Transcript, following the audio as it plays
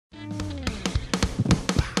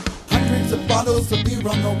bottles of beer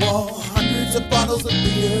on the wall, hundreds of bottles of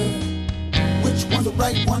beer. Which one's the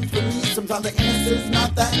right one for me? Sometimes the answer's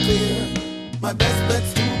not that clear. My best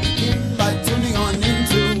bet's to begin by tuning on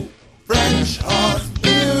into French Hawes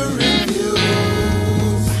Beer Reviews.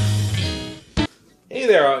 Hey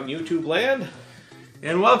there out in YouTube land.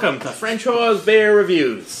 And welcome to French Hawes Beer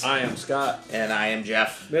Reviews. I am Scott. And I am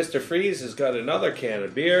Jeff. Mr. Freeze has got another can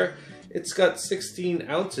of beer. It's got 16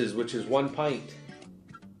 ounces, which is 1 pint.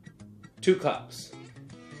 2 cups.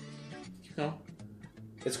 You know,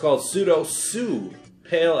 It's called Pseudo Sue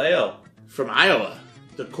Pale Ale. from Iowa.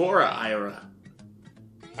 Decorah, Iowa.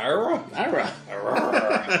 Ira?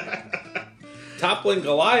 Iowa. Toppling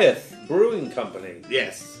Golaith Brewing Company.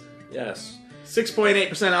 Yes. Yes.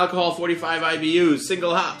 6.8% alcohol, 45 IBUs,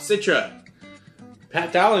 single hop, Citra.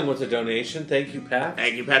 Pat Dowling with a donation. Thank you, Pat.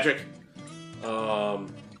 Thank you, Patrick.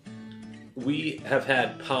 We have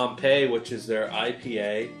had Pompeii, which is their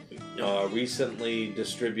IPA, recently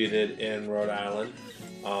distributed in Rhode Island.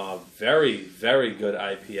 Very, very good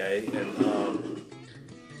IPA. And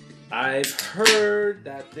I've heard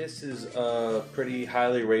that this is a pretty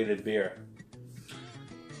highly rated beer.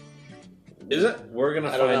 Is it? We're going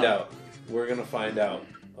to I don't find know. out. We're going to find out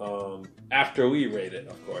after we rate it,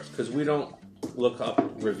 of course, because we don't look up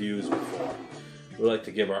reviews before. We like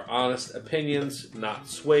to give our honest opinions, not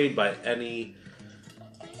swayed by anything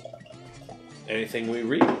we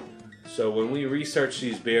read. So when we research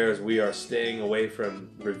these beers, we are staying away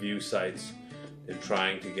from review sites and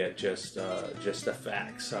trying to get just the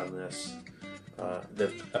facts on this.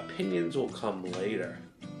 The opinions will come later.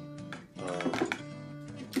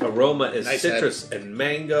 Aroma is Nice citrus and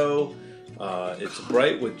mango. It's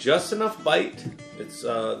bright with just enough bite. It's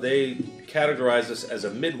they categorize this as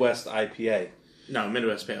a Midwest IPA. No,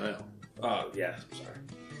 Midwest Pale Ale. Oh yeah, sorry,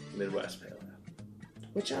 Midwest Pale Ale.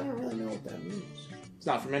 Which I don't really know what that means. It's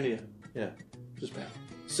not from India. Yeah. Just pale.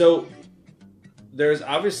 So there's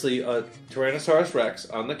obviously a Tyrannosaurus Rex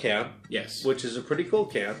on the can, Yes. which is a pretty cool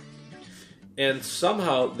can. And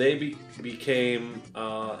somehow they became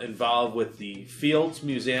involved with the Fields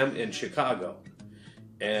Museum in Chicago.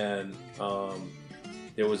 And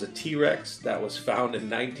there was a T-Rex that was found in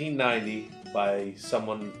 1990 by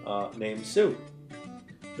someone named Sue.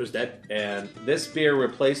 Who's dead? And this beer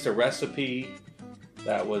replaced a recipe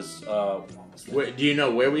that was... Do you know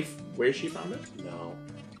where she found it? No.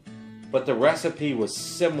 But the recipe was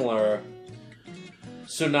similar.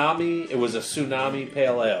 It was a tsunami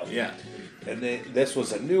pale ale. Yeah. And this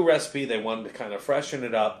was a new recipe. They wanted to kind of freshen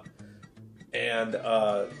it up. And,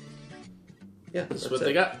 yeah, That's what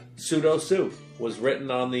they got. Pseudo Sue was written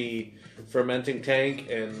on the fermenting tank,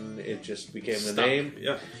 and it just became the name.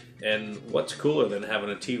 Yeah. And what's cooler than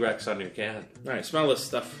having a T-Rex on your can? All right, smell this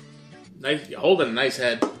stuff. Nice. You're holding a nice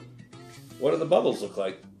head. What do the bubbles look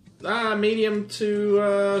like? Medium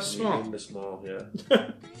to small. Medium to small, yeah.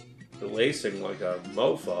 The lacing like a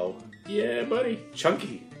mofo. Yeah, buddy.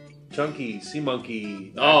 Chunky sea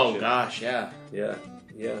monkey. Oh, action. gosh, yeah.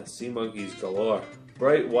 Yeah, sea monkeys galore.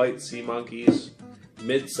 Bright white sea monkeys,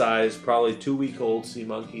 mid-sized, probably 2-week-old sea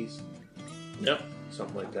monkeys. Yep.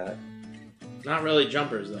 Something like that. Not really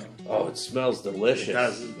jumpers, though. Oh, it smells delicious. It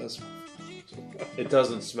does. It does. It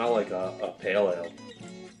doesn't smell like a pale ale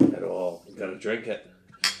at all. You gotta drink it.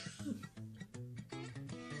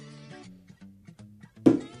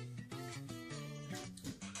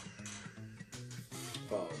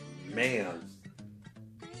 Oh, man.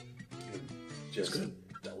 Just good.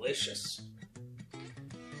 delicious.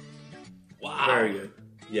 Wow. Very good.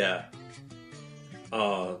 Yeah.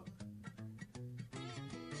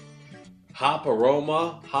 Hop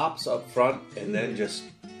aroma, hops up front, and then just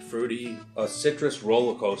Fruity. a citrus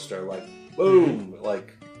roller coaster, like boom,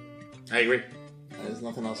 like I agree. There's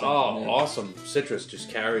nothing else. awesome. Citrus just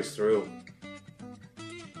carries through.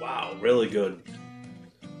 Wow, really good.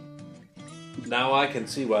 Now I can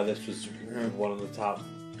see why this was one of the top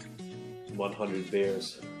 100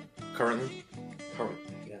 beers. Currently,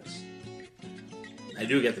 Yes. I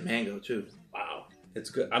do get the mango too. Wow, it's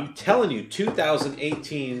good. I'm telling you,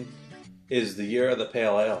 2018 is the year of the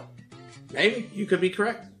pale ale. Maybe you could be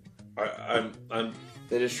correct. I'm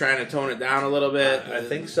They're just trying to tone it down a little bit. I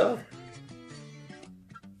think so.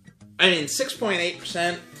 I mean,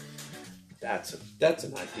 6.8%. That's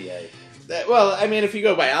an IPA. Well, I mean, if you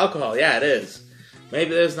go by alcohol, yeah, it is.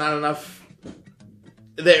 Maybe there's not enough.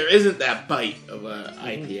 There isn't that bite of a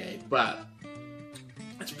IPA, but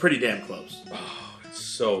it's pretty damn close. Oh, it's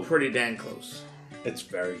so Pretty damn close. It's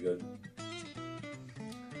very good.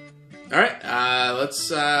 All right, let's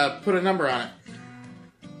put a number on it.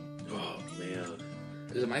 Oh man,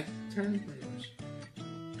 Is it my turn?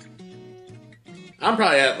 I'm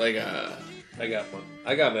probably at like a I got one.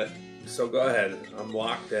 I got it. So go ahead. I'm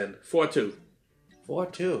locked in. 4.2.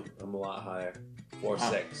 4.2. I'm a lot higher.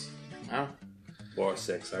 4.6. Wow.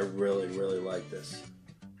 4.6. I really, really like this.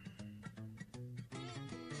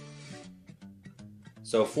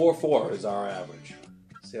 So 4.4 is our average.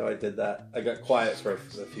 See how I did that? I got quiet for a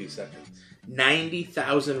few seconds.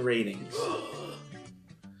 90,000 ratings.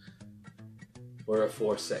 We're at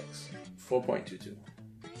 4.6. 4.22.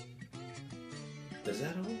 Is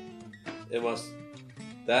that all? It must.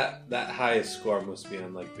 That highest score must be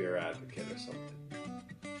on like Beer Advocate or something.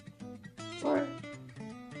 All right.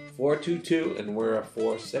 4.22 and we're at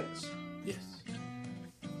 4.6. Yes.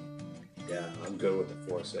 Yeah, I'm good with the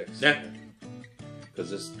 4.6. Yeah.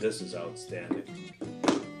 Because this is outstanding.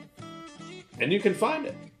 And you can find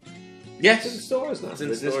it. Yes. It's in stores now. It's in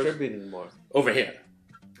They're stores. distributing more. Over here.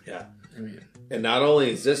 Yeah. I mean, And not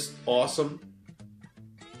only is this awesome,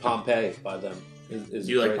 Pompeii by them is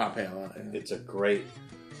you great. like Pompeii a lot. Yeah. It's a great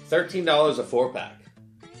 $13 a 4-pack.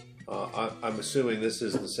 I'm assuming this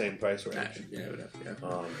is the same price range. Yeah,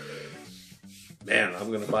 yeah. Man, I'm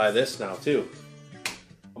going to buy this now too.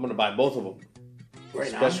 I'm going to buy both of them,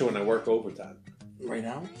 especially when I work overtime. Right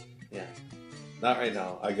now? Yeah, not right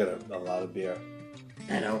now. I got a lot of beer.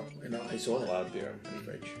 I know. I saw A that. lot of beer in the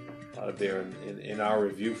fridge. A lot of beer in our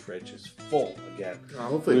review fridge is full again.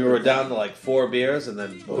 Hopefully We were down to like 4 beers and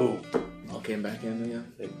then boom, all came back in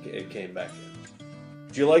again. it came back in.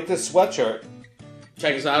 Do you like this sweatshirt?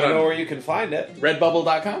 Check us out You know on where you can find it.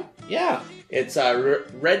 redbubble.com. Yeah. It's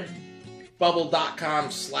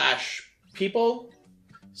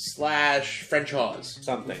redbubble.com/people/French Hawes.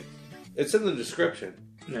 Something. It's in the description.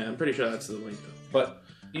 Yeah, I'm pretty sure that's the link though. But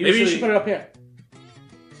Maybe you should put it up here.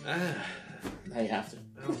 I Now you have to.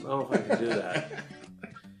 don't know if I can do that.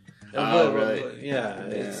 Oh, really? Yeah,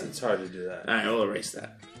 it's hard to do that. All right, we'll erase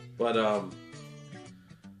that. But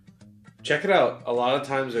check it out. A lot of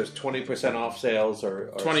times there's 20% off sales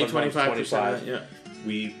or 20, sometimes 25%. Yeah.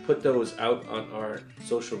 We put those out on our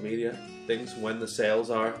social media things when the sales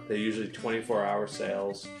are. They're usually 24-hour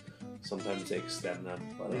sales. Sometimes they extend them,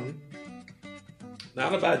 but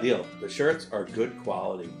not a bad deal. The shirts are good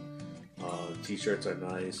quality. T-shirts are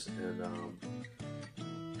nice, and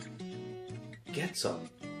get some.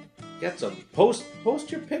 Post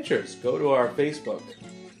your pictures. Go to our Facebook.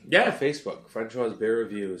 Yeah. Our Facebook, French Hawes Beer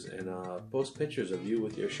Reviews, and post pictures of you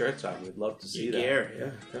with your shirts on. We'd love to see that.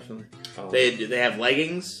 Yeah, definitely. They have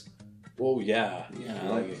leggings. Oh yeah, Yeah,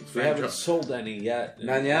 leggings. We French haven't Hawes. sold any yet.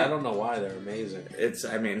 None yet? I don't know why they're amazing.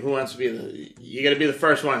 I mean, who wants to be you got to be the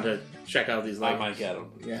first one to check out these I leggings. might get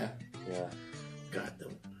them. Yeah. Yeah. God,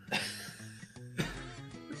 don't.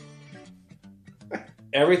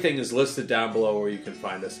 Everything is listed down below where you can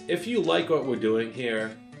find us. If you like what we're doing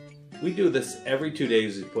here, we do this every 2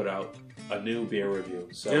 days. We put out a new beer review.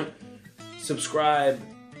 So subscribe.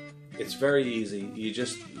 It's very easy. You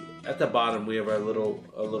just at the bottom we have our little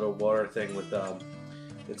water thing with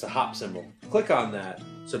it's a hop symbol. Click on that.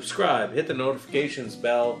 Subscribe. Hit the notifications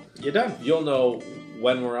bell. You're done. You'll know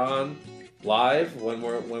when we're on live, when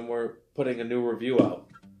we're putting a new review out.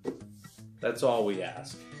 That's all we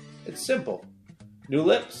ask. It's simple. New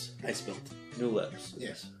lips, I spilled. new lips.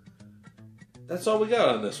 Yes. That's all we got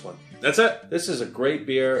on this one. That's it. This is a great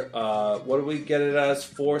beer. What do we get it as?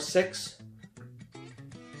 4.6?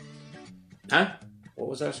 Huh? What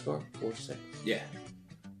was our score? 4.6. Yeah.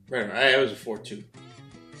 Right. I was a 4.2.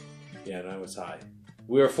 Yeah, and I was high.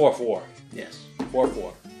 We were 4.4. Yes.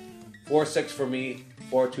 4.4. 4.6 for me.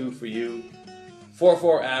 4.2 for you.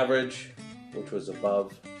 4.4 average, which was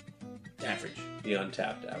above Average. the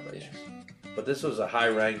Untappd average. Yes. But this was a high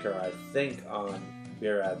ranker, I think, on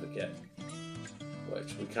Beer Advocate,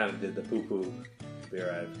 which we kind of did the poo-poo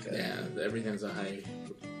Beer Advocate. Yeah. Everything's a high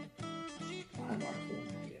mark.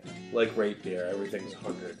 Yeah. Like rate beer, everything's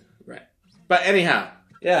 100. Right. But anyhow,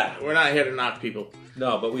 Yeah. we're not here to knock people.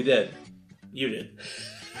 No, but we did. You did.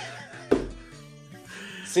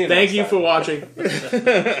 See you Thank next you time. for watching.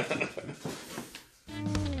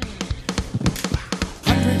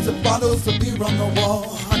 Hundreds of bottles of beer on the wall,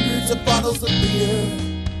 hundreds of bottles of beer.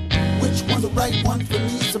 Which one's the right one for me?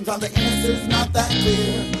 Sometimes the answer's not that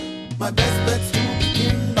clear. My best bet's to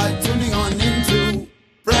begin by tuning on into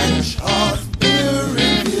French Hawes.